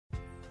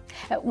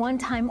At one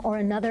time or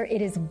another,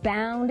 it is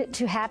bound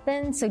to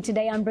happen. So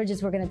today on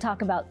Bridges, we're going to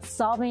talk about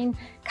solving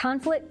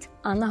conflict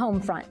on the home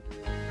front.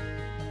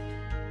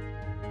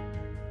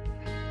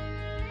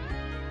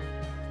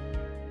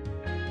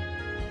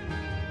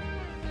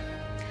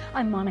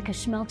 I'm Monica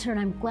Schmelter, and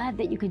I'm glad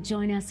that you could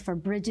join us for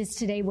Bridges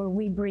today, where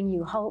we bring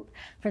you hope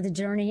for the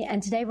journey.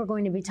 And today we're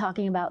going to be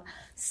talking about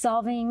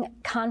solving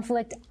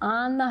conflict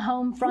on the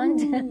home front.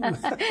 And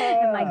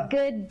my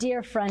good,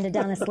 dear friend,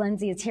 Adonis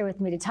Lindsay, is here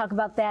with me to talk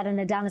about that. And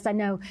Adonis, I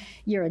know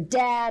you're a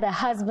dad, a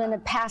husband, a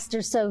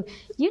pastor, so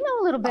you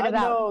know a little bit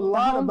about know a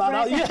lot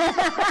about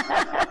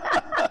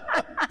it.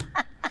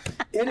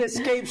 It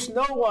escapes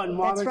no one,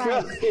 Monica.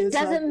 That's right. It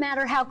doesn't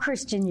matter how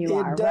Christian you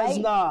are, right? It does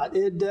not.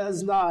 It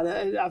does not.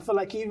 I feel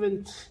like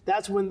even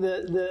that's when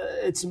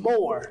it's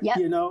more,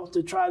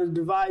 to try to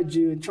divide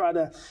you and try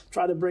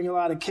to bring a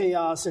lot of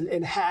chaos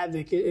and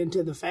havoc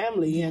into the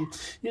family. Yeah. And,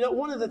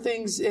 one of the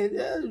things,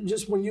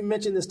 just when you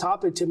mentioned this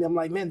topic to me, I'm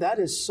like, man, that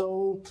is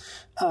so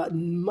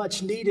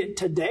much needed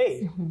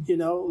today.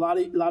 Mm-hmm. A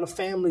lot of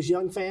families,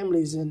 young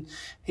families, and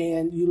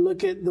you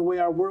look at the way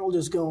our world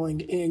is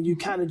going, and you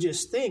kind of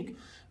just think,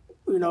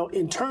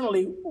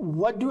 internally,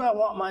 what do I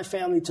want my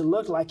family to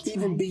look like,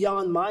 even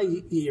beyond my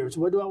years?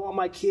 What do I want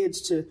my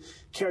kids to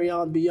carry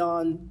on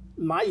beyond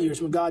my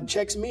years when God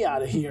checks me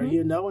out of here,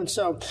 And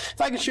so if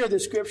I can share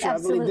this scripture,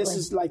 Absolutely. I believe this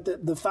is like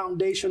the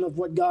foundation of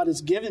what God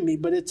has given me.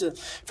 But it's a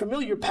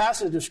familiar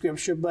passage of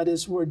scripture, but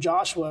it's where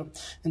Joshua,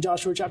 in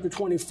Joshua chapter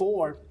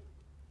 24,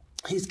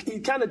 he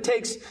kind of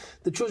takes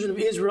the children of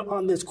Israel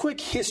on this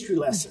quick history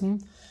lesson.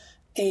 Mm-hmm.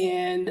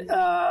 And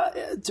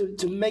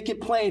to make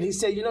it plain, he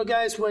said,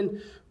 guys,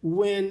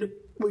 when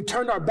we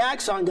turned our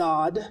backs on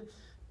God,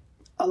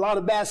 a lot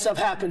of bad stuff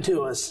happened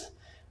to us.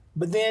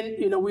 But then,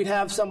 we'd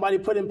have somebody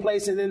put in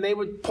place, and then they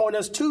would point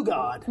us to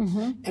God.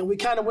 Mm-hmm. And we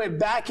kind of went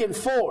back and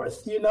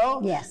forth,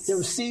 Yes. There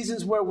were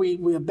seasons where we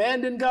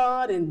abandoned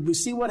God, and we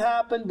see what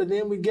happened, but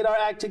then we'd get our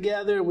act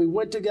together, and we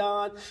went to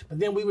God, but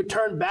then we would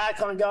turn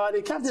back on God.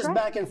 It kind of just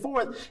back and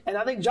forth. And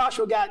I think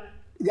Joshua got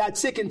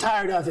sick and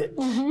tired of it.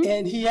 Mm-hmm.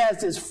 And he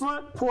has this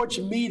front porch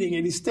meeting,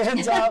 and he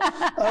stands out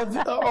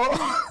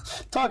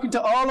talking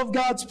to all of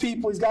God's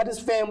people. He's got his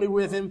family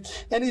with him.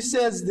 And he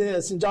says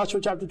this in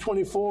Joshua chapter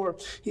 24.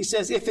 He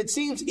says, if it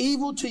seems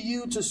evil to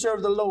you to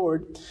serve the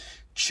Lord,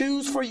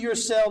 choose for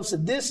yourselves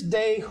this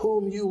day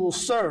whom you will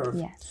serve.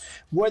 Yes.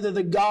 Whether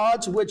the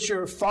gods which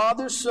your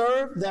fathers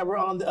served that were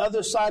on the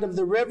other side of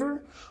the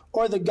river,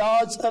 or the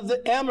gods of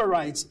the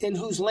Amorites in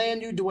whose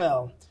land you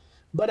dwell.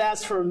 But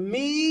as for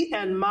me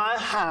and my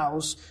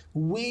house,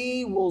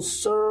 we will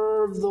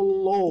serve the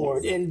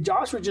Lord. Yes. And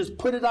Joshua just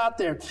put it out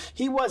there.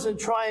 He wasn't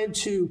trying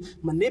to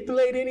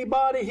manipulate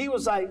anybody. He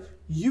was like,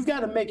 you've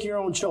got to make your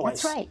own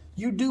choice. That's right.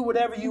 You do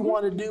whatever you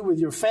want to do with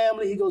your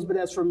family. He goes, but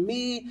as for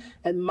me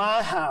and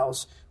my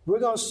house, we're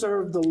going to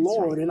serve the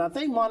Lord. Right. And I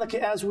think, Monica,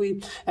 as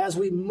we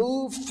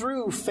move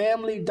through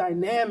family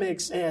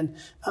dynamics and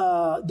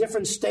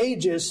different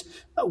stages,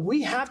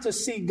 we have to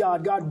see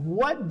God,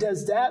 what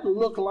does that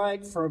look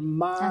like for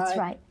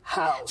my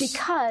house?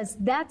 Because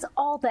that's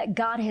all that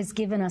God has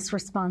given us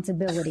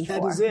responsibility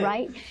for,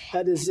 right?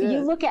 That is it. You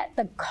look at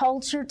the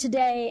culture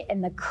today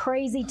and the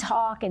crazy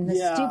talk and the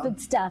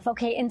stupid stuff,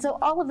 okay? And so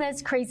all of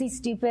that's crazy,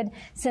 stupid,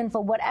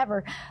 sinful,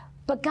 whatever.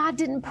 But God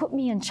didn't put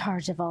me in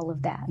charge of all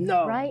of that,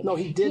 right? No,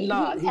 he did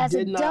not. As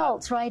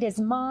adults, right, as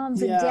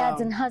moms and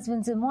dads and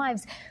husbands and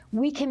wives,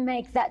 we can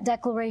make that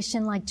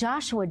declaration like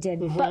Joshua did.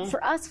 Mm-hmm. But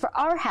for us, for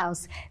our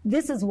house,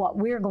 this is what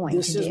we're going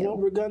to do. This is what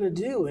we're going to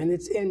do. And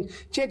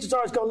chances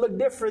are it's going to look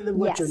different than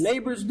what your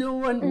neighbor's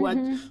doing,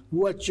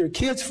 what your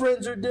kids'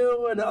 friends are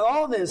doing,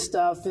 all this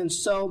stuff. And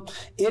so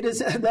it is,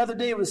 the other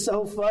day it was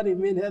so funny.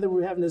 Me and Heather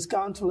were having this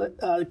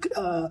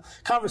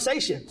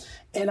conversation.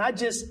 And I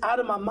just, out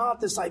of my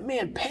mouth, it's like,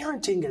 man,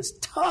 parenting is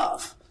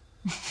tough.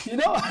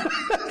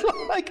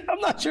 Like,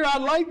 I'm not sure I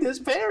like this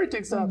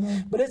parenting stuff,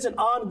 but it's an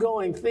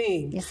ongoing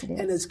thing. Yes, it is.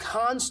 And it's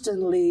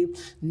constantly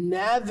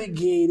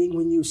navigating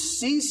when you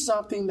see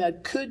something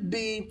that could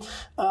be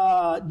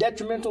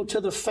detrimental to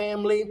the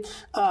family,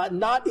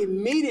 not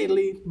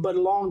immediately, but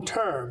long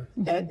term.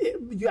 And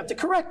you have to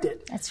correct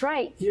it. That's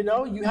right. You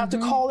have to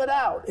call it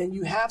out, and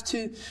you have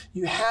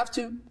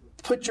to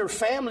put your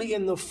family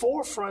in the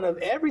forefront of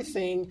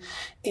everything.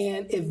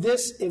 And if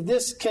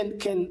this can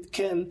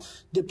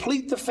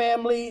deplete the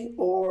family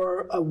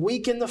or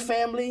weaken the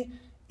family,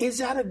 is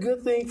that a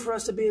good thing for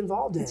us to be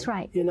involved in? That's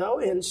right.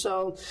 And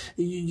so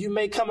you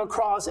may come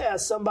across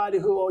as somebody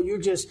who, you're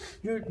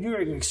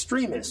an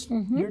extremist.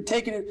 Mm-hmm. You're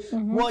taking it.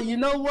 Mm-hmm. Well, you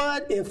know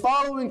what? If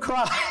following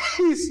Christ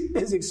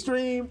is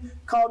extreme,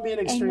 call me an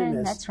extremist.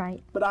 Amen. That's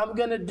right. But I'm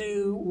going to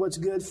do what's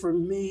good for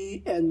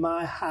me and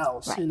my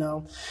house, right.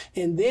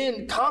 And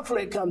then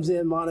conflict comes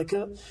in,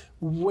 Monica,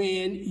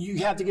 when you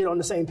have to get on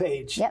the same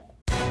page. Yep.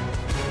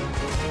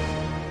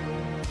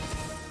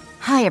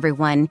 Hi,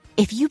 everyone.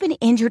 If you've been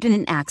injured in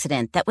an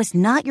accident that was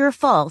not your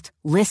fault,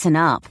 listen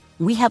up.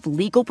 We have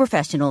legal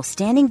professionals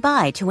standing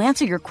by to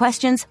answer your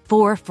questions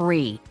for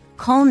free.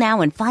 Call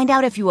now and find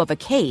out if you have a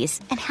case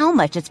and how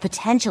much it's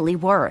potentially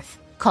worth.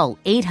 Call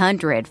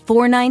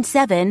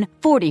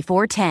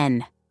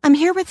 800-497-4410. I'm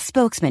here with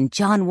spokesman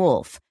John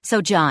Wolf.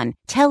 So, John,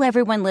 tell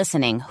everyone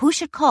listening who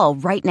should call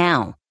right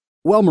now.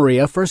 Well,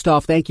 Maria, first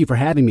off, thank you for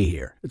having me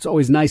here. It's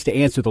always nice to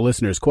answer the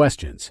listeners'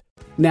 questions.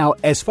 Now,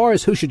 as far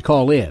as who should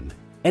call in,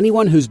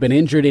 anyone who's been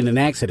injured in an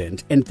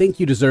accident and think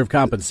you deserve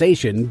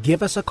compensation,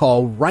 give us a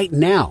call right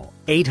now.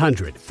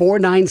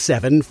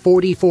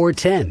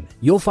 800-497-4410.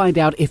 You'll find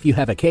out if you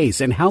have a case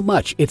and how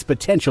much it's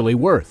potentially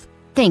worth.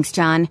 Thanks,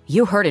 John.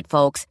 You heard it,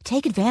 folks.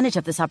 Take advantage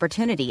of this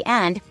opportunity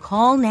and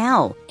call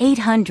now.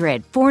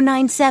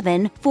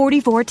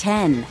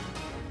 800-497-4410.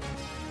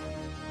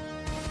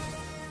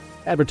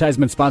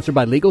 Advertisement sponsored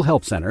by Legal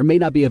Help Center. May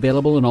not be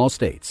available in all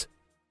states.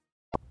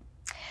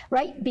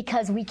 Right,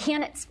 because we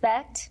can't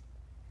expect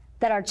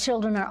that our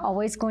children are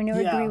always going to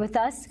agree with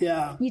us.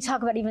 Yeah. You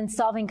talk about even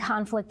solving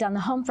conflict on the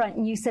home front,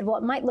 and you said, well,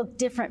 it might look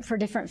different for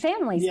different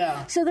families.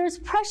 Yeah. So there's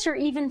pressure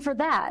even for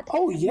that.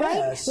 Oh,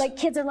 yes. Right? Like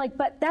kids are like,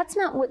 but that's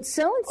not what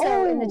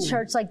so-and-so in the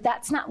church, like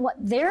that's not what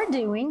they're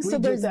doing. So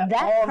there's that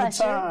all pressure.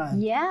 The time.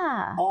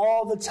 Yeah.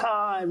 All the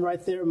time right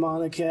there,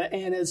 Monica.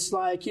 And it's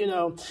like, and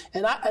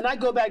I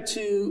go back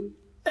to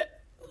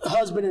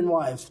husband and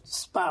wife,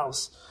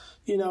 spouse.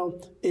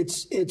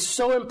 It's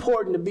so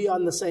important to be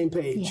on the same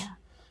page. Yeah.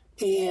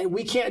 And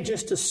we can't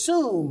just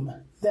assume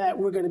that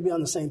we're going to be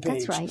on the same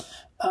page. That's right.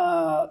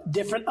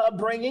 Different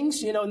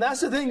upbringings, and that's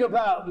the thing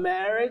about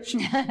marriage.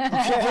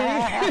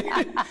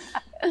 Okay?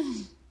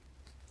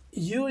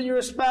 You and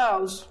your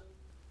spouse,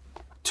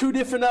 two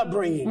different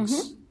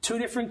upbringings, two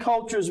different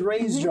cultures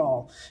raised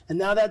y'all. And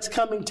now that's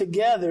coming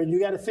together, and you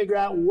got to figure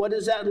out what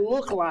does that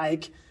look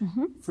like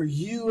for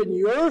you and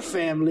your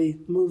family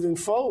moving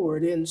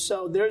forward. And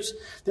so there's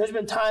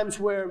been times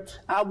where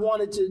I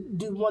wanted to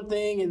do one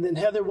thing, and then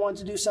Heather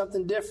wanted to do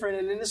something different,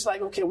 and then it's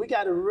like, okay, we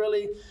got to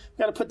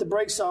put the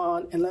brakes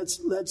on, and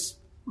let's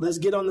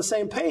get on the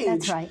same page.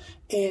 That's right.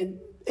 And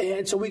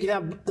so we can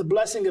have the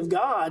blessing of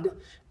God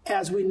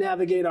as we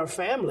navigate our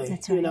family.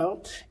 That's right.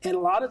 And a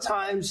lot of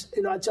times,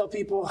 I tell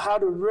people how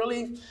to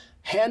really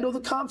handle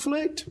the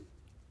conflict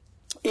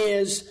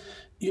is,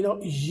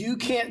 you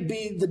can't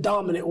be the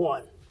dominant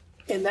one.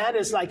 And that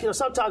is like,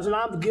 sometimes when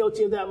I'm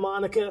guilty of that,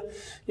 Monica,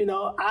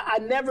 I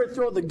never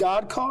throw the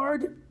God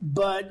card,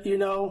 but,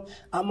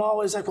 I'm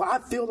always like, well, I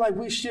feel like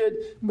we should,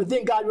 but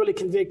then God really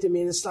convicted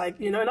me. And it's like,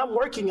 and I'm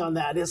working on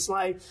that. It's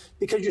like,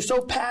 because you're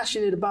so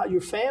passionate about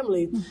your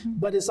family,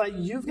 but it's like,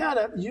 you've got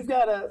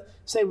to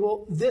say,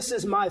 well, this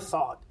is my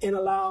thought, and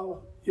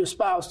allow your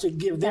spouse to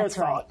give their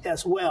thought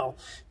as well.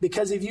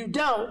 Because if you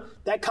don't,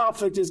 that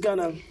conflict is going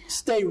to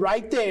stay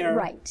right there.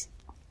 Right.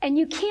 And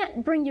you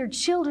can't bring your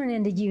children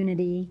into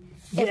unity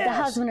if the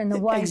husband and the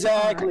wife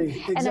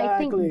Exactly. And I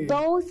think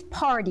both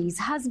parties,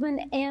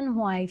 husband and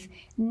wife,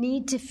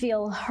 need to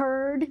feel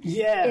heard,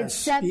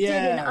 accepted,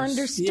 and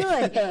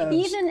understood.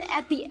 Even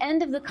at the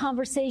end of the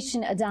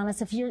conversation,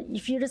 Adonis, if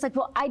you're just like,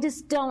 well, I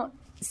just don't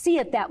see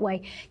it that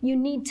way, you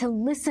need to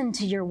listen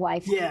to your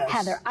wife,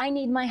 Heather. I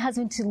need my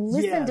husband to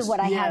listen to what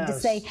I have to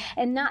say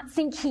and not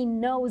think he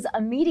knows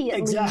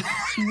immediately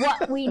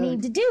what we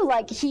need to do.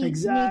 Like he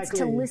needs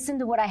to listen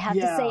to what I have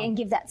to say and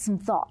give that some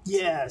thought.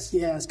 Yes.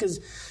 Because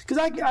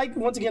I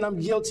once again,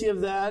 I'm guilty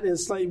of that.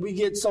 It's like we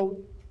get so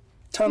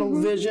tunnel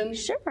vision.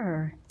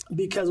 Sure.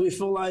 Because we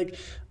feel like,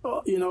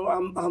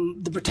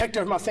 I'm the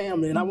protector of my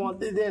family, and I want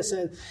this,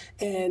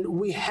 and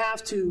we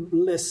have to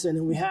listen,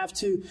 and we have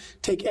to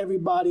take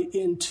everybody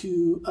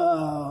into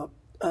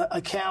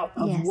account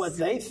of what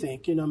they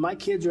think. My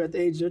kids are at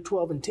the age, they're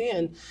 12 and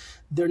 10.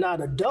 They're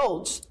not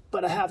adults,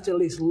 but I have to at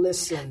least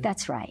listen.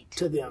 That's right.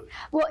 To them.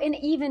 Well, and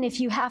even if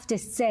you have to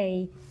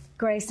say,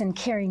 Grace and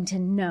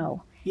Carrington,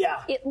 no.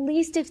 Yeah. At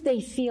least if they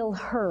feel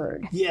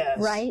heard. Yes.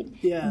 Right?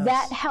 Yes.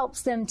 That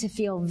helps them to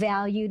feel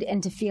valued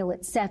and to feel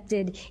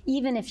accepted,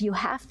 even if you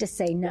have to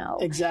say no.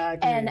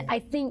 Exactly. And I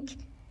think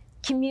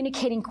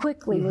communicating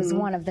quickly was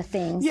one of the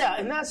things. Yeah,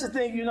 and that's the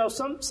thing,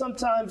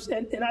 sometimes,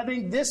 and I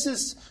think this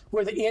is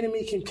where the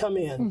enemy can come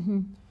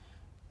in.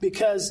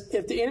 Because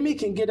if the enemy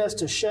can get us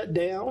to shut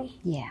down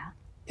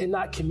and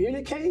not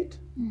communicate,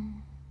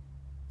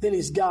 then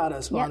he's got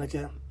us,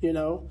 Monica,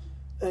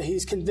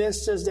 he's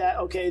convinced us that,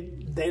 okay,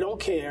 they don't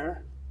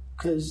care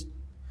because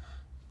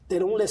they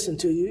don't listen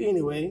to you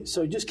anyway.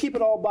 So just keep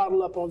it all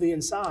bottled up on the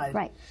inside.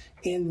 Right.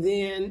 And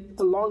then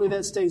the longer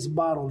that stays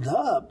bottled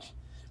up,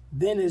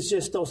 then it's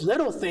just those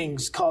little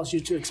things cause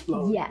you to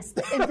explode. Yes.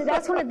 And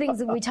that's one of the things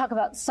that we talk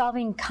about,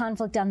 solving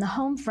conflict on the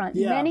home front.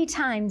 Yeah. Many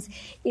times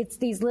it's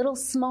these little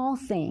small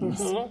things.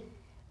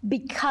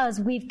 Because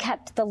we've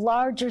kept the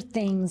larger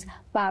things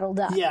bottled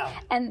up. Yeah.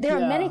 And there are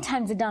many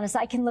times, Adonis,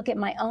 I can look at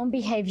my own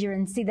behavior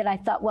and see that I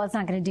thought, well, it's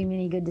not going to do me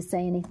any good to say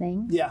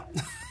anything. Yeah.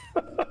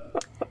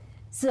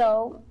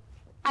 So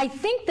I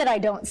think that I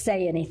don't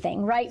say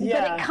anything, right?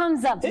 Yeah. But it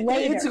comes up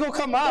later. It's going to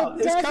come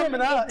out. It's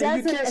coming out.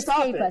 And you can't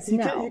stop it. Us, you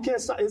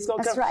can't stop it. It's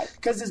going to come. That's right.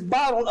 Because it's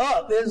bottled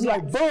up. It's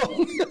like,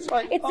 boom. It's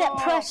like, it's that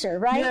pressure,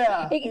 right?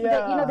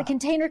 Yeah. The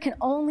container can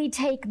only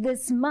take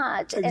this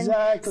much.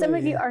 Exactly. And some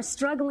of you are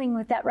struggling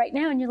with that right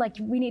now, and you're like,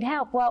 we need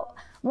help. Well,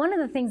 one of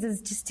the things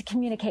is just to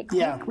communicate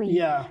quickly.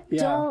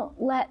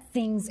 Don't let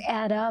things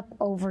add up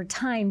over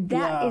time.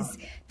 That is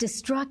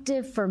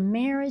destructive for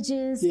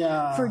marriages,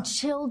 for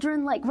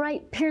children. Like,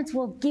 parents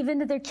will give in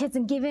to their kids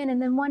and give in,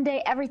 and then one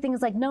day everything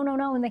is like, no,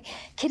 and the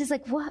kid is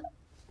like, what?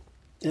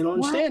 They don't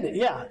understand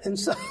it, and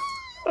so...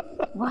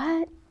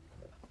 What?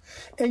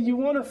 And you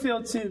want to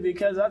feel, too,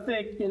 because I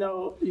think,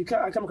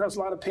 I come across a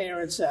lot of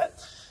parents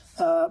that,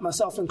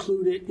 myself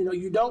included,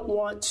 you don't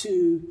want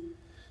to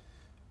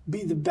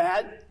be the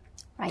bad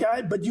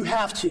guy, but you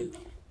have to.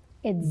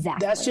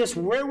 Exactly. That's just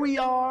where we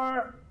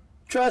are.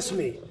 Trust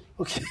me.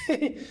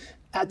 Okay.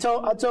 I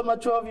told my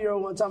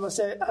 12-year-old one time, I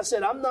said,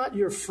 I'm not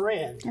your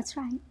friend. That's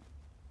right.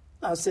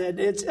 I said,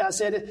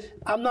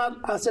 I'm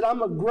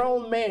a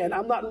grown man.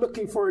 I'm not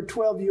looking for a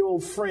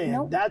 12-year-old friend.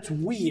 Nope. That's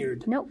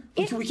weird. Nope.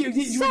 It's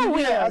so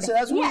weird. I said,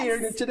 that's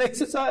weird in today's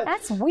society.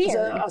 That's weird.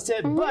 I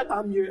said, but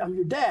I'm your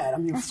dad.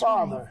 I'm your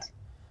father.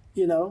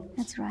 Right.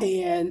 That's right.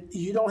 And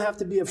you don't have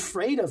to be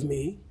afraid of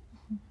me.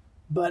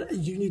 But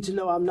you need to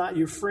know I'm not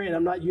your friend.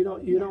 I'm not. You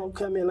don't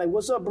come in like,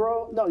 "What's up,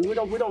 bro?" No, we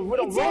don't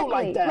roll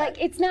like that. Like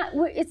it's not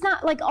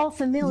like all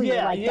familiar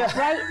that,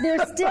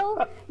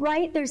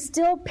 right? There's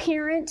still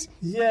parent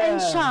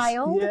and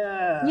child.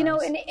 Yes.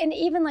 And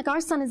even like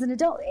our son is an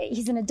adult.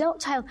 He's an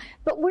adult child,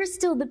 but we're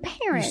still the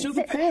parents. You're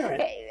still the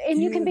parent.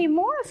 And you can be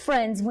more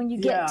friends when you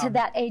get to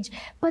that age.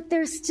 But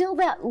there's still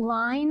that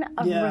line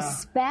of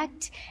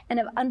respect and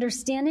of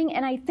understanding.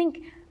 And I think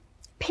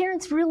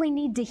parents really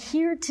need to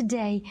hear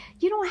today,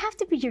 you don't have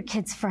to be your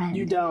kid's friend.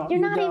 You don't.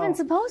 You're not even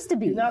supposed to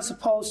be. You're not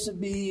supposed to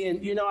be.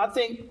 And, I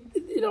think,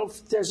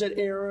 there's an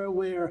era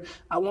where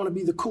I want to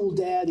be the cool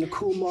dad and the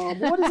cool mom.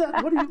 What is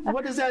that?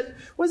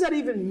 What does that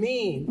even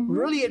mean? Mm-hmm.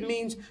 Really, it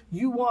means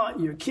you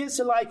want your kids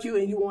to like you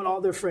and you want all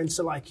their friends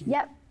to like you.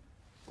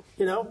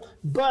 Yep.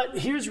 But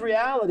here's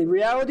reality.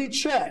 Reality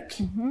check.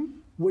 Mm-hmm.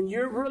 When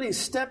you're really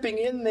stepping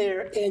in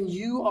there and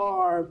you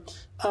are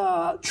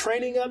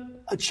training up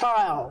a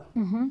child,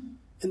 mm-hmm.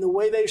 in the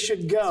way they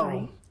should go.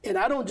 Right. And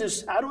I don't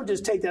just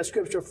take that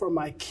scripture for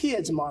my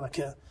kids,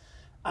 Monica.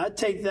 I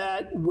take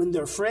that when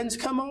their friends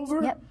come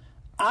over. Yep.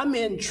 I'm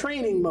in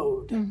training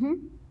mode. Mm-hmm.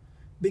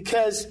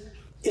 Because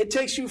it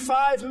takes you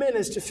 5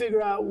 minutes to figure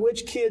out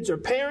which kids are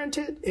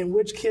parented and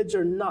which kids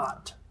are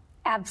not.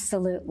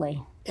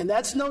 Absolutely. And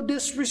that's no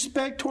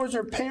disrespect towards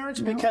their parents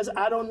because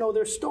I don't know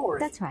their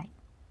story. That's right.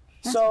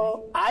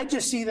 I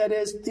just see that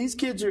as these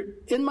kids are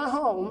in my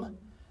home.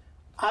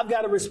 I've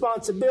got a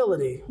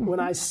responsibility. Mm-hmm. When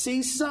I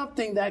see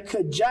something that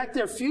could jack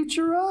their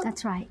future up,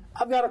 that's right.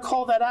 I've got to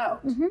call that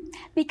out. Mm-hmm.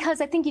 Because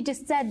I think you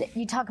just said that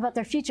you talk about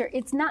their future.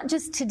 It's not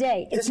just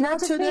today. It's not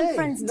just today. Being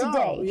friends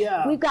today.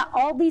 Yeah. We've got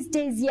all these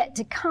days yet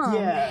to come.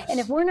 Yes. And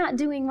if we're not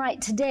doing right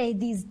today,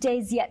 these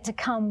days yet to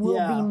come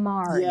will be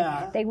marred.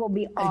 Yeah. They will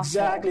be awful.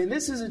 Exactly. And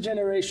this is a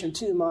generation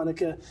too,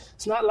 Monica.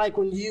 It's not like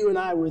when you and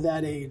I were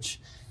that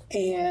age.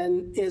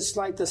 And it's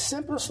like the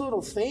simplest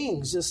little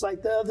things. Just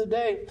like the other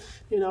day,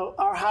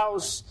 our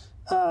house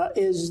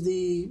is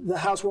the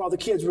house where all the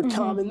kids would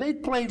come, and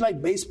they'd play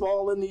like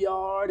baseball in the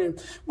yard, and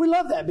we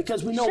love that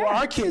because we know where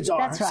our kids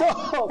are. That's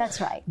right.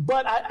 That's right.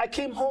 But I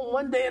came home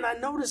one day and I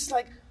noticed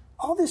like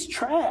all this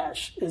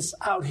trash is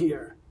out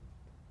here.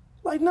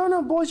 Like,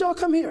 no, boys, y'all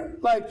come here.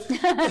 Like, and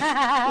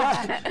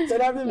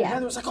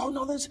Heather was like, oh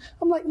no,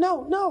 I'm like,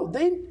 no,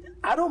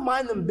 I don't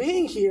mind them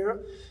being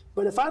here,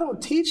 but if I don't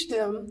teach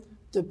them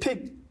to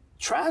pick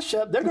trash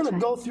up, they're going to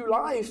go through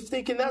life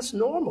thinking that's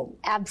normal.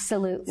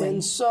 Absolutely.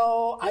 And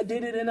so I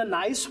did it in a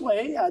nice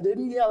way. I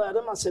didn't yell at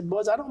them. I said,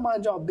 boys, I don't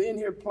mind y'all being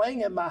here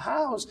playing at my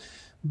house,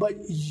 but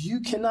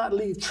you cannot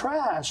leave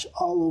trash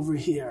all over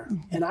here.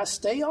 Mm-hmm. And I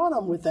stay on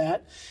them with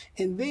that.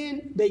 And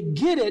then they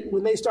get it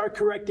when they start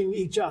correcting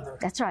each other.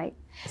 That's right.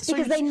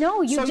 Because they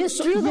know you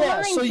just drew the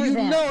line so for you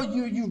them. know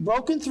you've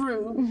broken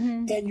through,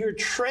 and you're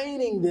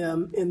training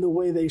them in the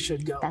way they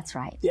should go. That's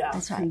right. Yeah.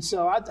 That's right. And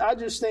so I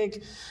just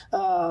think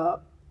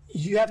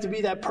you have to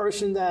be that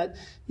person that,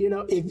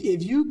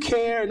 if you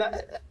care,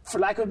 and for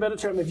lack of a better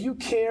term, if you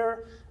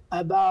care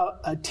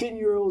about a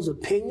 10-year-old's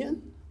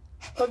opinion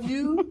of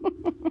you,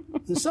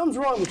 then something's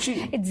wrong with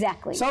you.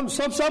 Exactly.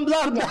 Something's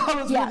out of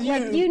balance with you.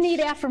 Like you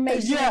need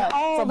affirmation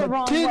all the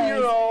wrong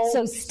ways.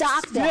 So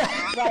stop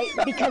that, right?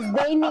 Because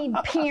they need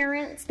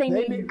parents. They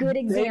need good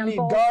examples.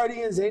 They need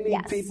guardians. They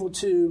need people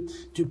to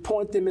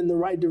point them in the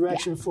right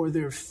direction for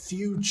their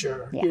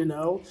future,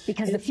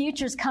 Because the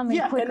future's coming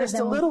quicker than we think. And it's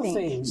the little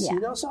things,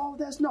 So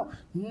that's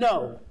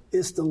no.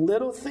 It's the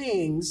little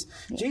things.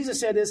 Yeah. Jesus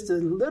said it's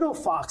the little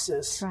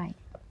foxes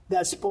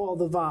that spoil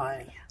the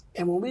vine. Yeah.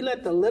 And when we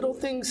let the little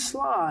things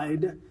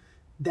slide,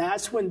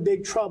 that's when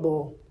big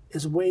trouble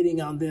is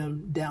waiting on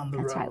them down the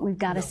road. That's right. We've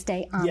got to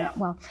stay on it.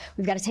 Well,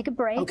 we've got to take a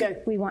break. Okay.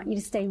 We want you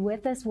to stay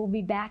with us. We'll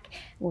be back.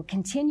 We'll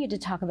continue to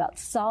talk about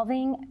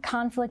solving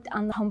conflict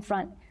on the home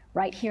front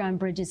right here on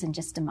Bridges in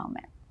just a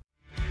moment.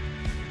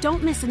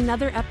 Don't miss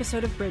another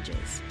episode of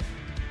Bridges.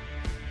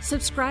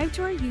 Subscribe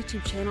to our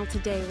YouTube channel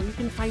today where you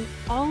can find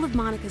all of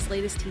Monica's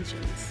latest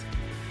teachings.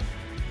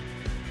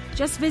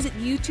 Just visit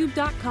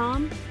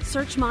youtube.com,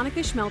 search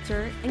Monica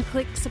Schmelter, and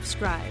click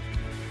subscribe.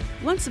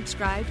 Once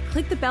subscribed,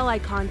 click the bell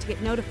icon to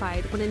get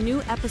notified when a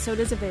new episode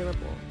is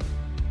available.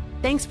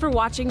 Thanks for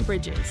watching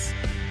Bridges.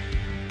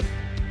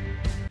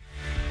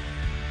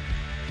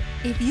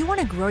 If you want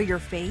to grow your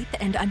faith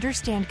and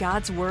understand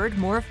God's Word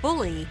more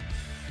fully,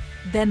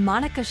 then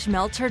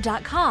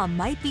MonicaSchmelter.com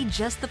might be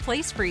just the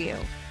place for you.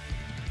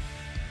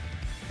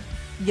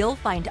 You'll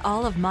find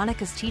all of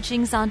Monica's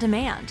teachings on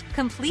demand,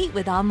 complete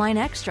with online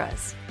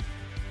extras.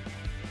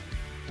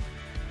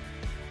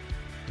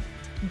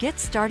 Get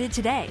started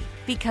today,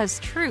 because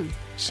truth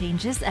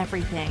changes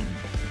everything.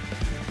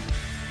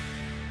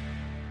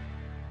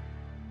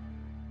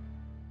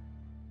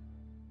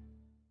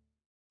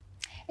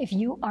 If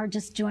you are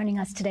just joining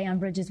us today on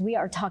Bridges, we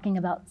are talking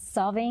about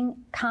solving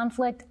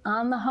conflict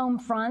on the home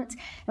front,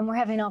 and we're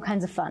having all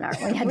kinds of fun,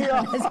 aren't we? We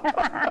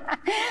are.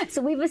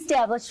 So we've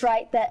established,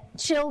 right, that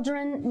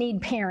children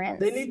need parents.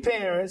 They need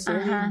parents. They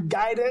need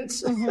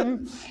guidance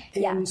and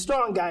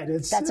strong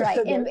guidance. That's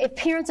right. And if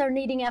parents are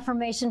needing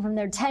affirmation from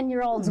their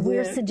 10-year-olds,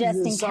 we're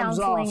suggesting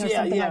counseling or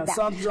something like that.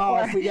 Something's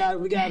off. We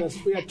got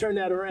to turn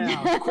that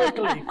around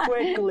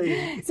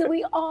quickly. So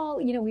we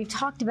all, we've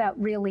talked about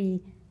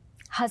really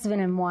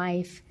husband and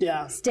wife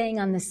staying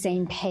on the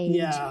same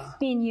page,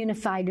 being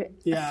unified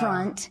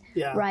front,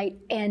 right?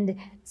 And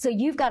so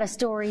you've got a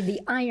story,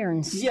 the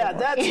iron story. Yeah,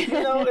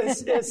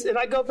 that's, it's, and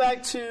I go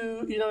back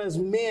to, as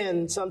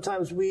men,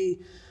 sometimes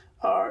we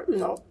are,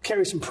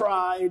 carry some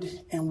pride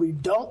and we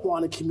don't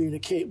want to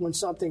communicate when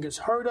something has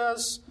hurt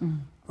us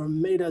or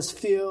made us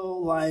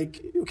feel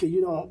like, okay,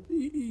 you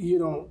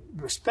don't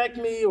respect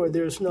me, or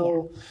there's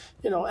no,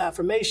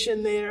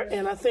 affirmation there.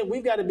 And I think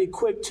we've got to be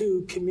quick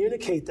to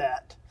communicate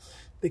that.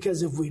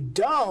 Because if we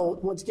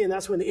don't, once again,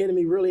 that's when the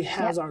enemy really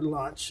has our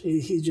lunch. He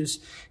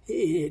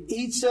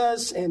eats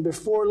us, and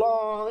before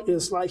long,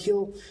 it's like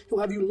he'll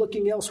have you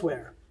looking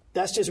elsewhere.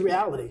 That's just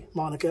reality,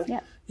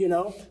 Monica.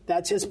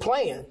 That's his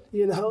plan.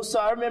 So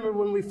I remember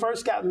when we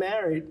first got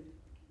married,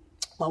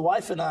 my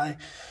wife and I,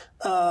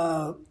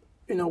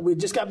 we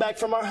just got back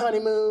from our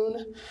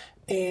honeymoon,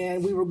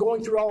 and we were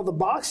going through all the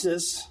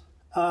boxes.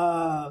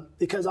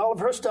 Because all of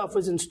her stuff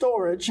was in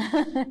storage,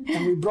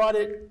 and we brought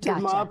it to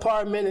my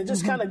apartment and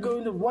just kind of go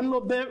into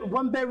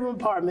one bedroom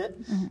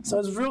apartment. So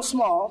it was real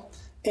small,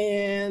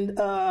 and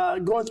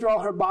going through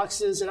all her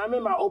boxes. And I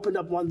remember I opened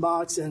up one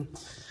box and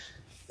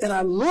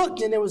I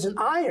looked, and there was an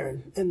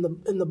iron in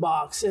the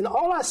box. And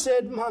all I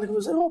said, Monica,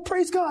 was, "Oh,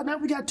 praise God, now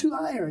we got 2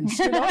 irons."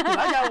 I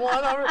got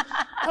one.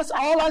 That's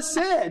all I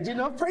said.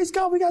 Praise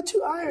God, we got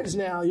 2 irons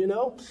now.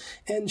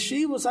 And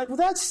she was like, "Well,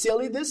 that's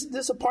silly.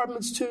 This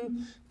apartment's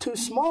too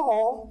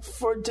small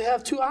to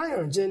have 2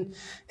 irons." And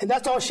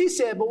that's all she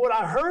said. But what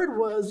I heard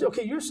was,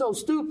 "Okay, you're so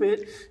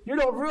stupid. You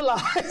don't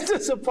realize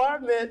this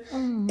apartment."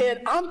 And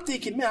I'm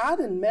thinking, man, I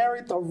done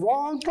married the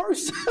wrong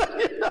person.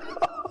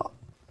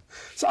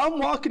 So I'm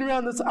walking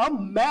around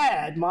I'm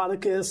mad,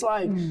 Monica. It's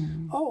like,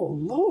 oh,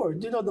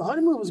 Lord, the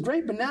honeymoon was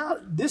great, but now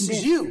this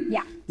is you.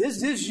 Yeah.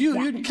 This is you.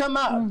 Yeah. You can come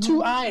out,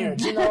 2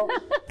 irons,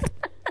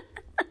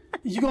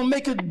 You're going to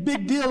make a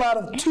big deal out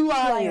of 2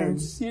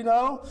 irons,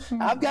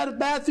 I've got a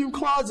bathroom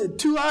closet,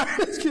 2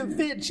 irons can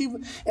fit.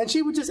 And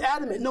she was just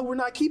adamant, no, we're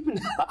not keeping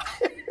the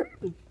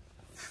iron.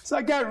 So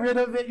I got rid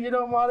of it,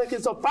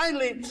 Monica. So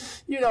finally,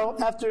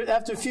 after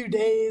a few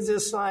days,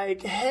 it's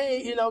like,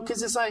 hey,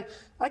 because it's like,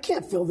 I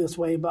can't feel this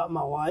way about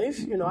my wife.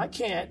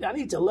 I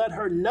need to let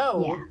her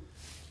know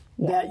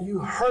that you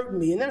hurt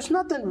me. And there's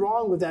nothing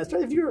wrong with that.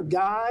 If you're a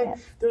guy,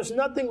 there's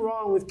nothing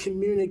wrong with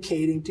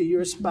communicating to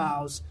your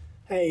spouse,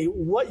 hey,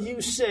 what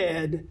you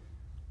said,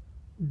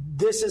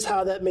 this is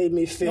how that made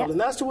me feel. And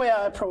that's the way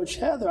I approached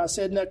Heather. I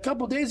said, now, a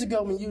couple of days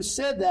ago when you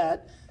said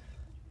that,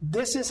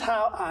 this is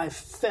how I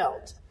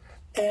felt.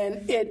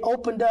 And it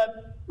opened up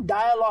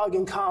dialogue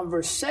and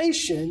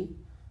conversation,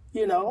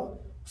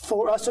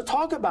 for us to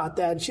talk about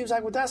that. And she was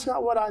like, well, that's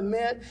not what I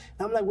meant.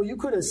 And I'm like, well, you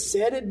could have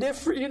said it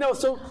different,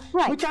 So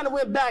we kind of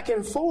went back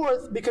and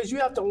forth because you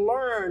have to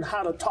learn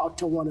how to talk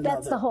to one another.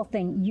 That's the whole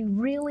thing. You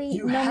really,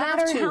 no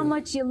matter how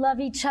much you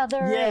love each other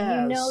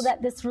and you know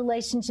that this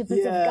relationship is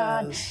of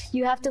God,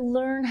 you have to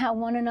learn how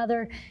one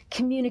another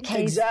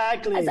communicates.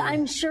 Exactly. As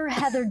I'm sure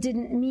Heather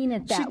didn't mean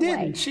it that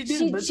way. She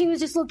didn't. She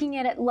was just looking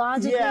at it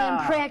logically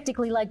and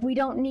practically, like we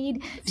don't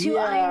need 2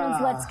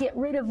 irons, let's get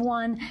rid of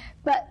one.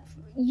 But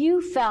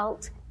you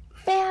felt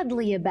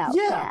badly about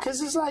that. Yeah,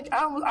 because it's like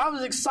I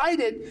was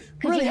excited.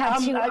 Really,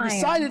 I'm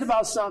excited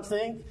about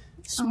something.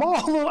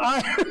 Small little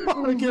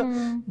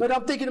iron, but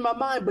I'm thinking in my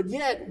mind. But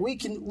yet we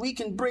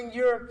can bring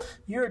your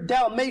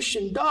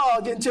Dalmatian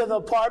dog into the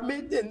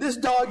apartment, and this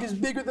dog is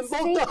bigger than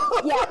both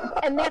dogs. Yeah,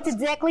 and that's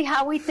exactly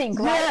how we think,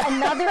 right? Yes.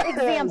 Another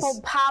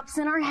example pops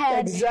in our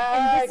head,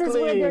 exactly. And this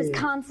is where there's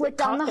conflict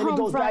on the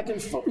home front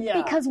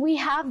because we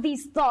have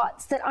these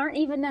thoughts that aren't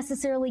even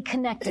necessarily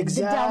connected.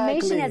 Exactly. The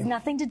Dalmatian has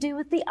nothing to do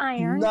with the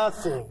iron.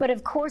 Nothing. But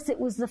of course, it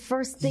was the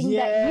first thing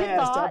that you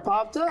thought that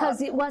popped up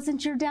because it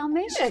wasn't your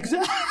Dalmatian.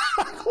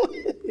 Exactly.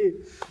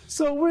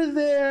 So we're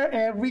there,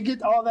 and we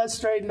get all that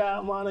straightened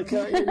out,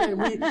 Monica, and then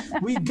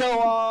we go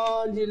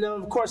on.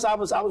 Of course, I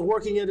was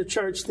working at a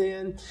church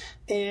then,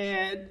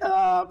 and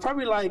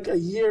probably like a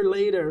year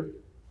later,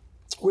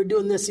 we're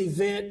doing this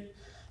event,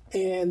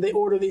 and they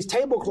order these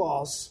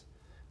tablecloths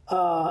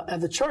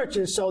at the church,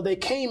 and so they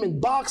came in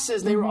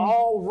boxes. They were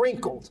all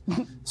wrinkled,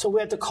 so we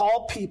had to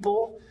call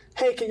people.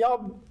 Hey,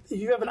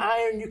 you have an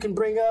iron you can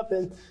bring up?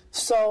 And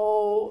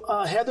so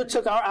Heather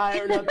took our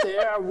iron up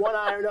there, our one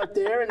iron up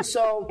there. And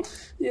so,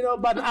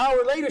 about an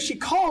hour later, she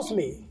calls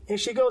me and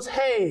she goes,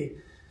 hey,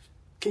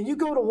 can you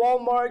go to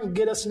Walmart and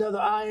get us another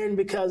iron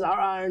because our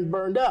iron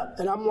burned up?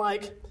 And I'm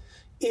like,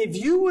 if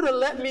you would have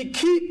let me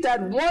keep that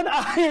one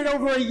iron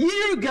over a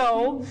year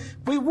ago,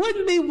 we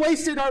wouldn't be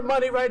wasting our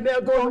money right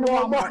now going to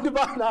Walmart to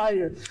buy an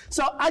iron.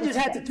 So I just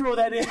had to throw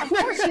that in. Of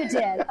course you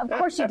did. Of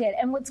course you did.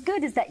 And what's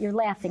good is that you're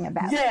laughing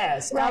about it.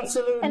 Yes, right?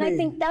 Absolutely. And I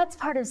think that's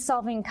part of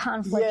solving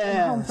conflict in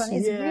Homefront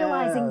is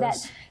realizing that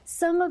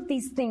some of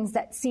these things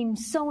that seem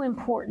so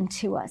important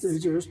to us,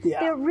 there's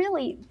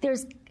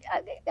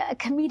a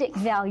comedic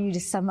value to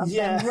some of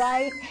them,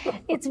 right?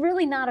 It's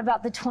really not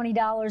about the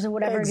 $20 or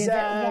whatever it is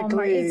at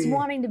Walmart. It's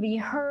wanting to be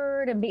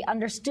heard and be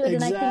understood.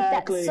 And I think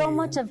that's so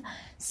much of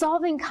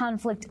solving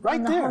conflict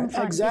on the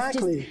Homefront is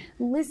just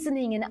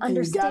listening and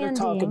understanding. You got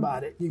to talk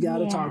about it. You got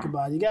to talk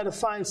about it. You got to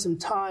find some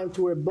time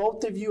to where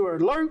both of you are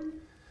alert.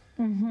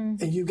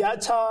 And you got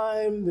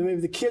time,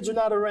 maybe the kids are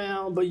not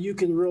around, but you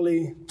can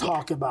really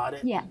talk about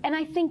it. Yeah, and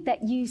I think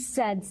that you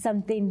said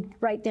something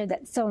right there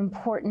that's so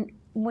important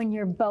when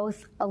you're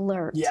both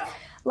alert. Yeah.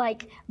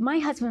 Like, my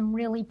husband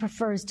really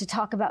prefers to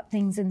talk about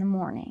things in the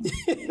morning.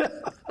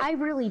 I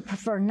really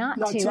prefer not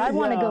to. I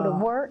want to go to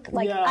work.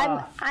 Like,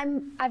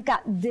 I've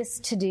got this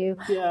to do.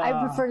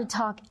 I prefer to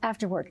talk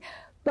after work.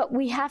 But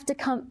we have to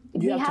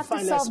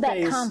solve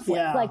that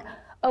conflict. Like,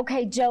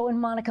 okay, Joe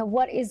and Monica,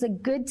 what is a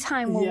good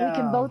time where we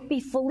can both be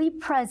fully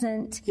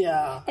present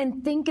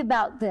and think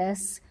about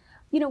this?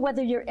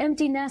 Whether you're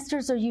empty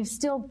nesters or you've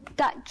still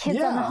got kids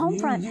on the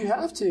Homefront. You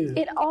have to.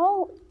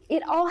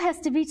 It all has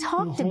to be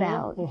talked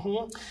about.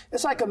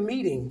 It's like a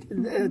meeting.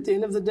 At the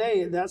end of the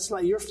day, that's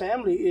like your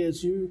family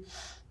is you.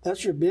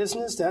 That's your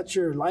business. That's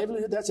your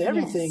livelihood. That's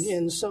everything. Yes.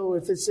 And so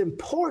if it's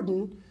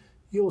important,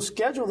 you'll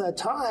schedule that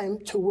time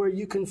to where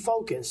you can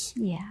focus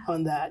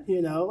on that,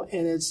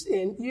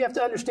 and you have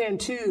to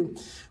understand too,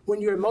 when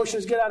your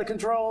emotions get out of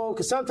control,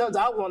 because sometimes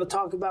I want to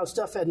talk about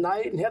stuff at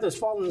night and Heather's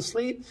falling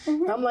asleep.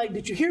 And I'm like,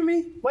 did you hear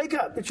me? Wake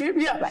up. Did you hear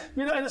me? Yeah. Right.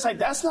 And it's like,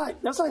 that's not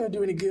going to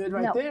do any good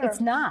right there. No, it's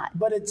not.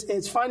 But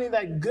it's finding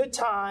that good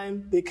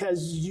time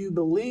because you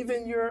believe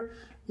in your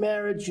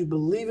marriage, you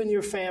believe in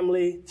your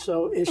family.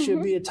 So it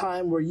should be a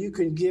time where you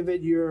can give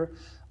it your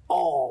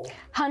all.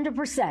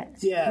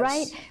 100%. Yes.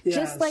 Right? Yes.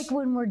 Just like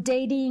when we're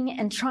dating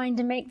and trying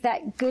to make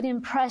that good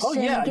impression,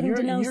 getting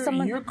to know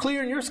someone. You're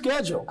clearing your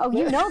schedule. Oh,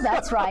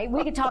 that's right.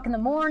 We can talk in the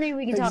morning,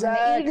 we can talk in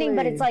the evening,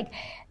 but it's like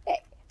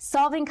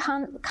solving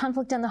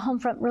conflict on the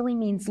Homefront really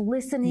means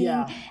listening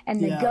and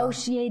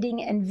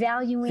negotiating and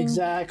valuing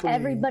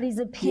everybody's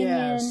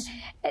opinion. Yes.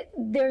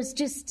 There's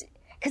just...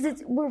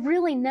 Because we're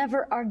really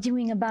never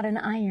arguing about an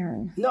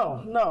iron.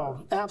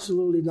 No,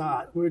 absolutely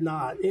not. We're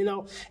not. And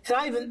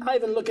I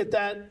even look at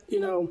that,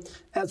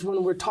 as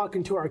when we're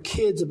talking to our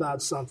kids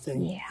about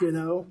something,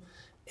 and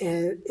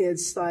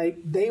it's like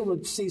they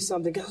would see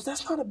something, goes,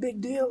 that's not a big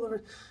deal,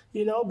 or,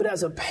 but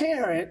as a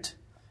parent,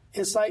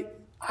 it's like,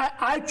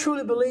 I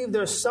truly believe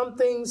there's some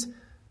things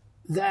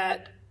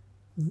that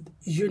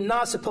you're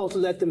not supposed to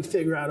let them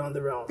figure out on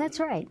their own. That's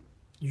right.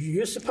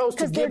 You're supposed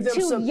to give them some...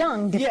 Because they're too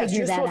young to figure that out. Yes,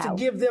 you're supposed to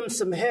give them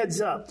some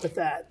heads up with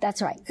that.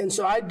 That's right. And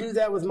so I do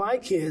that with my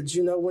kids,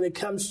 when it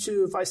comes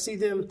to if I see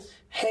them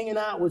hanging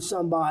out with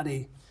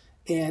somebody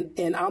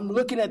and I'm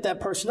looking at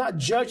that person, not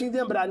judging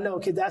them, but I know,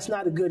 okay, that's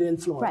not a good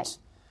influence. Right.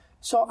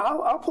 So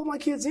I'll pull my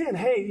kids in.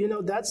 Hey,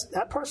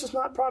 that person's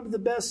not probably the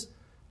best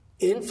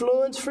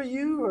influence for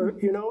you or,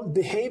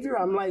 behavior.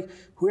 I'm like,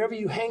 whoever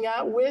you hang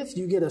out with,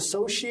 you get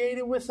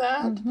associated with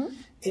that.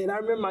 And I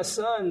remember my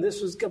son,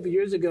 this was a couple of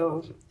years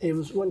ago, it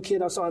was one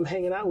kid I saw him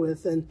hanging out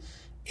with, and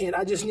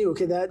I just knew,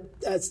 okay,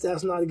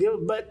 that's not a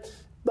good, but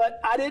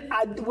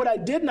what I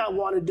did not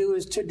want to do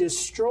is to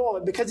destroy,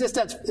 because it's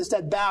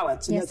that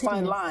balance and that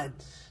fine line.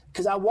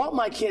 Because I want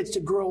my kids to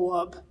grow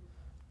up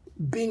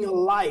being a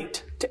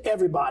light to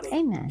everybody.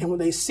 Amen. And when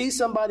they see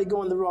somebody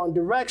going the wrong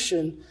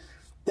direction,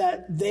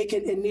 that they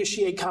can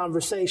initiate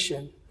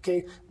conversation,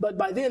 okay? But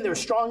by then they're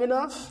strong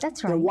enough,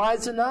 that's right. They're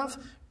wise enough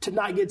to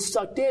not get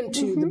sucked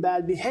into the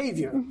bad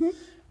behavior.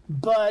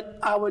 But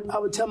I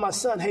would tell my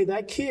son, hey,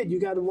 that kid, you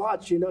got to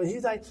watch.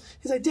 He's like,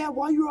 Dad,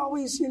 why are you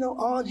always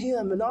on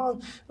him and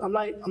on? I'm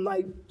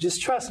like,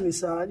 just trust me,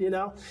 son.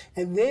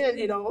 And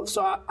then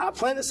so I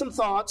planted some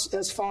thoughts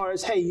as far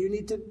as, hey, you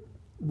need to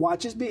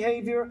watch his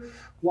behavior,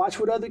 watch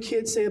what other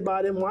kids say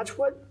about him, watch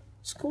what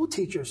school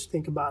teachers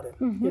think about it,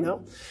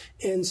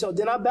 And so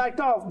then I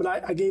backed off, but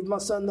I gave my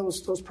son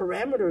those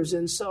parameters.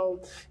 And so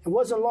it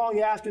wasn't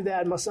long after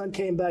that, my son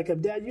came back up,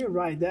 Dad, you're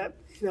right, that,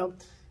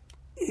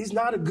 he's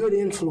not a good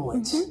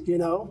influence,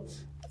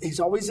 he's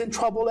always in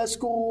trouble at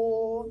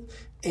school.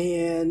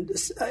 And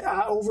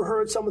I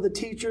overheard some of the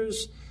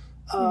teachers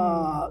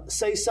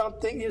say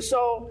something.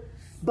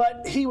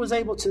 But he was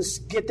able to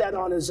get that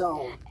on his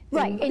own.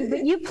 Right,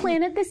 but you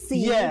planted the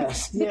seed.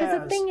 Yes,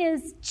 because the thing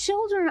is,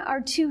 children are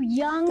too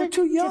young, They're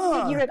too young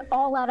to figure it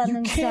all out on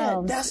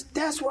themselves.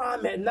 That's where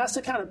I'm at, and that's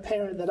the kind of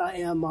parent that I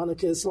am,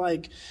 Monica. It's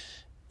like,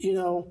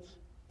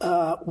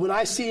 when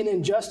I see an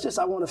injustice,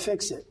 I want to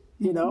fix it,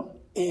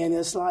 And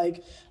it's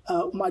like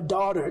my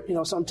daughter,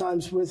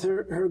 sometimes with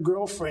her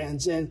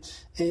girlfriends, and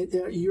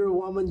you're a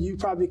woman, you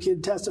probably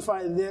could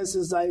testify to this.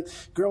 It's like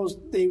girls,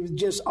 they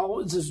just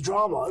always this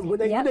drama when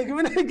they get.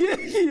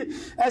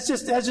 That's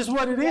just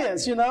what it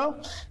is,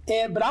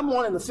 but I'm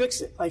wanting to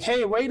fix it. Like,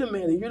 hey, wait a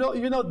minute,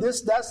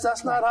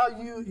 that's not how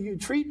you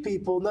treat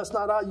people. That's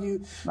not how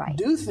you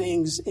do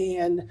things.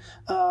 And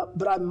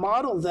but I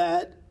model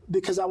that,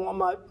 because I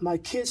want my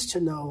kids to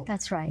know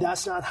that's right.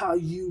 That's not how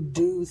you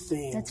do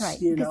things. That's right.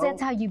 Because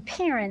that's how you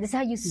parent. That's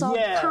how you solve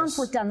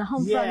conflict on the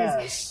home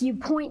front. Is you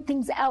point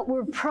things out.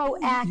 We're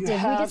proactive.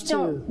 We just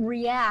don't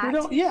react.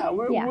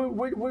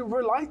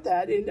 We're like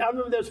that. And I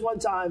remember there's one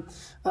time,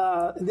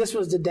 this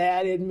was the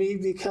dad in me,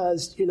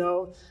 because,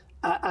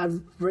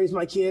 I've raised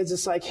my kids.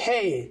 It's like,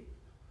 hey,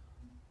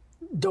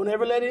 don't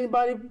ever let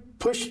anybody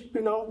push,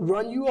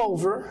 run you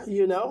over,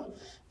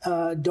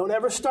 Don't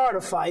ever start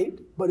a fight,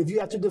 but if you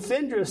have to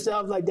defend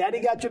yourself, like, Daddy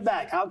got your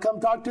back. I'll come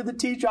talk to the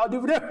teacher. I'll do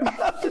whatever I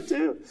have to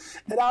do.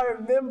 And I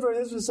remember,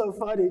 this was so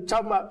funny,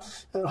 talking about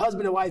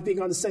husband and wife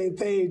being on the same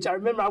page. I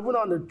remember I went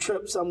on a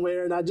trip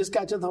somewhere, and I just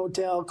got to the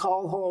hotel,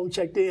 called home,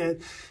 checked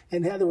in,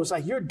 and Heather was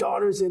like, your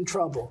daughter's in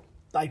trouble.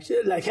 Like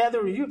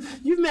Heather,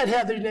 you've met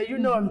Heather, you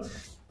know,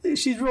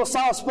 she's real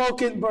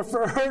soft-spoken, but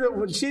for her,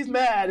 when she's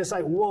mad, it's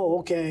like, whoa,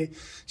 okay.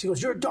 She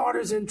goes, your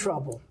daughter's in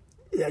trouble.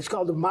 Yeah, she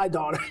called her my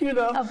daughter,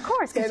 Of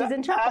course, because she's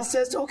in trouble. I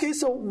said, okay,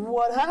 so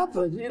what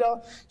happened?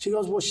 She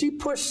goes, well, she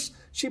pushed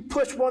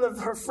one of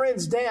her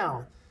friends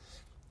down.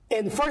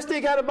 And the first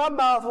thing out of my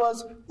mouth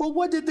was, well,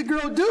 what did the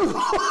girl do?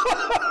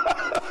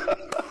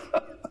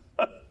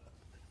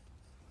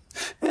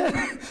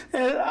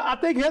 and I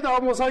think Heather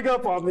almost hung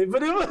up on me,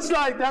 but it was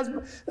like,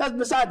 that's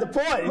beside the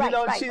point. Right.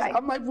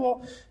 I'm like,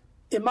 well,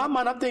 in my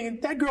mind, I'm thinking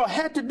that girl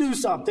had to do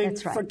something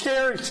for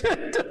Karen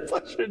to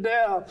push her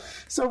down.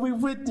 So we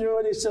went through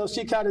it, and so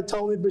she kind of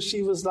told me, but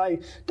she was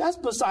like, that's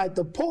beside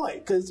the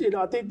point. Because,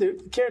 I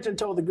think Karen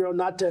told the girl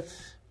not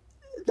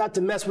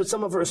to mess with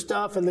some of her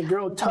stuff, and the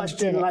girl touched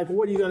her, and like,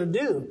 what are you going to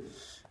do?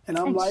 And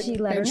I'm like,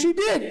 and she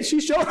did. She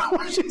showed her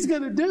what she's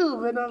going to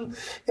do.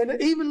 And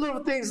even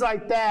little things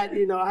like that,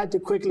 I had to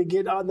quickly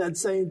get on that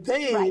same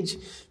page,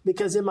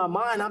 because in my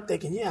mind, I'm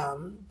thinking,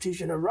 I'm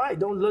teaching her right.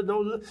 Don't.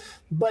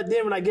 But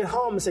then when I get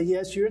home and say,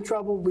 yes, you're in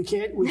trouble. We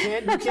can't do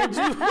stuff like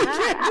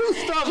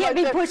that. Can't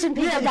be pushing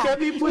people down. Can't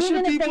be pushing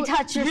Even people. if they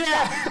touch your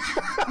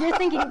stuff. You're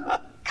thinking,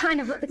 kind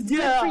of, it's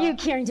good for you,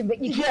 Carrington,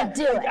 but you can't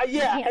do it.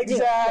 Yeah,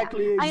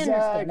 exactly. I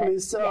understand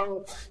that.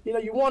 So,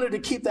 you wanted to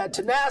keep that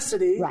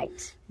tenacity.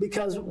 Right.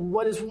 Because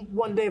what is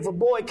one day if a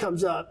boy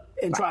comes up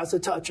and tries to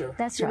touch her?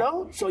 That's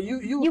right. So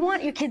you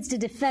want your kids to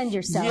defend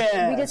yourself.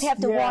 Yes, we just have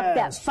to walk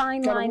that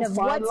fine line of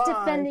what's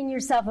defending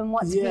yourself and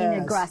what's being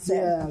aggressive.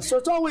 Yeah. So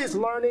it's always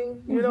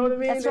learning. You know what I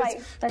mean? That's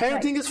right.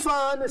 Parenting is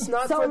fun. It's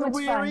not for the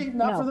weary,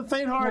 not for the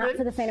faint-hearted. Not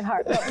for the faint of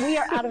heart. But we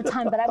are out of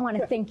time, but I want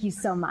to thank you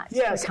so much.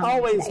 Yes, for coming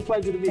always today. a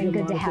pleasure to be here. It's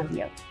been good to have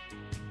you.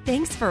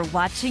 Thanks for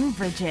watching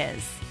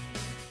Bridges.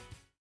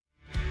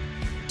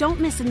 Don't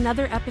miss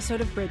another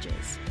episode of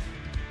Bridges.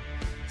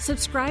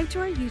 Subscribe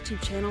to our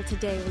YouTube channel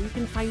today, where you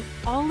can find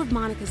all of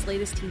Monica's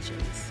latest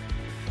teachings.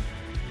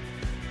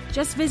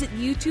 Just visit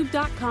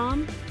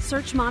youtube.com,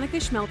 search Monica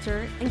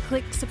Schmelter, and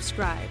click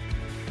subscribe.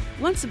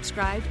 Once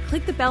subscribed,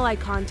 click the bell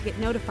icon to get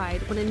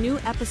notified when a new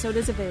episode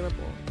is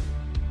available.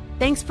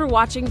 Thanks for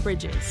watching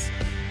Bridges.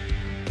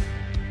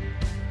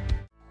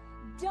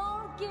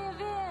 Don't give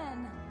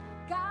in.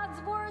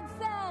 God's word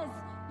says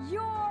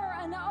you're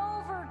an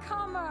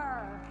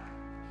overcomer.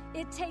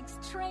 It takes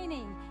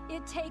training.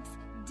 It takes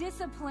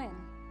discipline.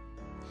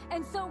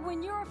 And so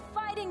when you're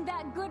fighting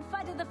that good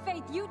fight of the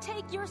faith, you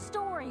take your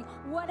story,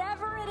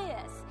 whatever it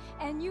is,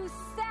 and you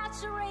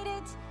saturate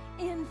it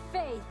in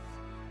faith,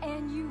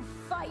 and you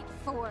fight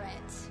for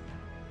it.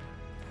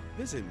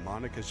 Visit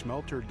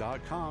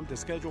monicaschmelter.com to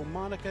schedule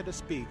Monica to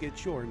speak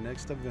at your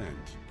next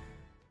event.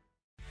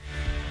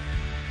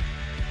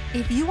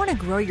 If you want to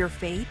grow your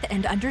faith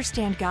and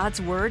understand God's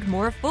Word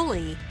more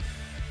fully,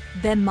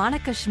 then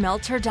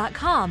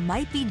monicaschmelter.com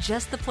might be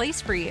just the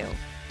place for you.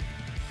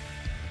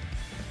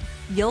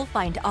 You'll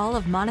find all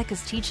of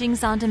Monica's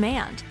teachings on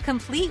demand,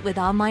 complete with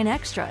online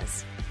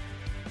extras.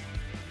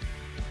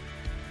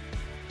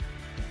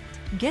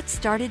 Get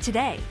started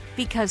today,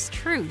 because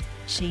truth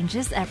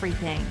changes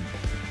everything.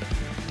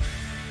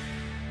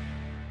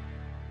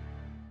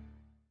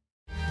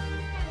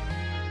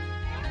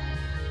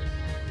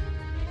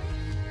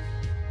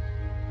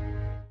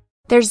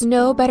 There's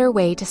no better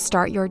way to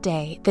start your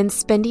day than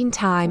spending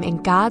time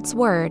in God's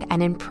Word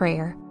and in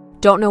prayer.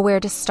 Don't know where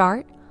to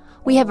start?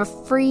 We have a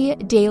free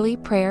daily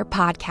prayer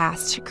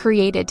podcast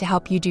created to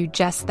help you do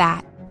just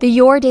that. The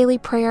Your Daily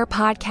Prayer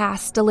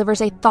podcast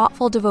delivers a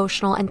thoughtful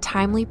devotional and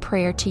timely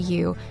prayer to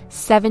you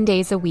 7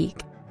 days a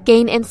week.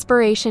 Gain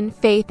inspiration,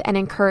 faith, and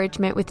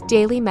encouragement with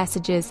daily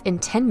messages in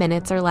 10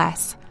 minutes or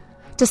less.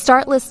 To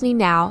start listening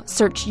now,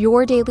 search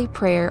Your Daily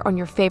Prayer on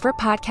your favorite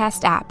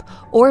podcast app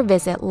or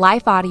visit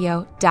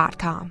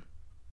lifeaudio.com.